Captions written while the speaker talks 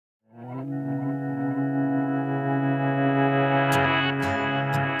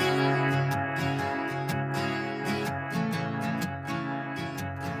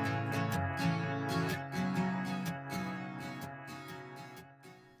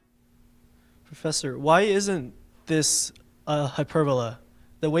Professor, why isn't this a hyperbola?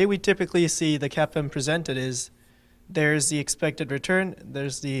 The way we typically see the CAPM presented is there's the expected return,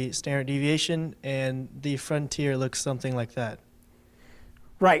 there's the standard deviation, and the frontier looks something like that.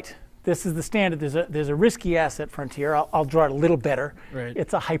 Right. This is the standard. There's a risky asset frontier. I'll draw it a little better. Right.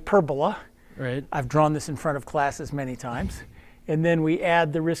 It's a hyperbola. Right. I've drawn this in front of classes many times. And then we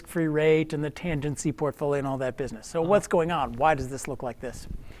add the risk-free rate and the tangency portfolio and all that business. So what's going on? Why does this look like this?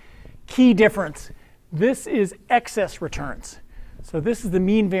 Key difference. This is excess returns. So this is the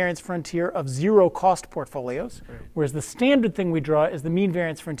mean variance frontier of zero cost portfolios, whereas the standard thing we draw is the mean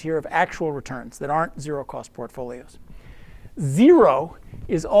variance frontier of actual returns that aren't zero cost portfolios. Zero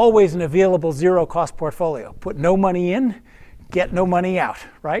is always an available zero cost portfolio. Put no money in, get no money out,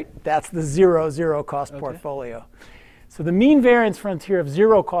 right? That's the zero cost portfolio. So the mean variance frontier of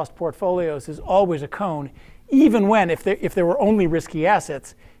zero cost portfolios is always a cone, even when, if there were only risky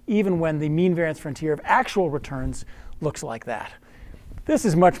assets, even when the mean variance frontier of actual returns looks like that. This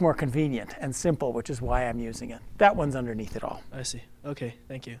is much more convenient and simple, which is why I'm using it. That one's underneath it all. I see. OK,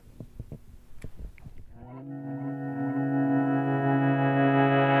 thank you.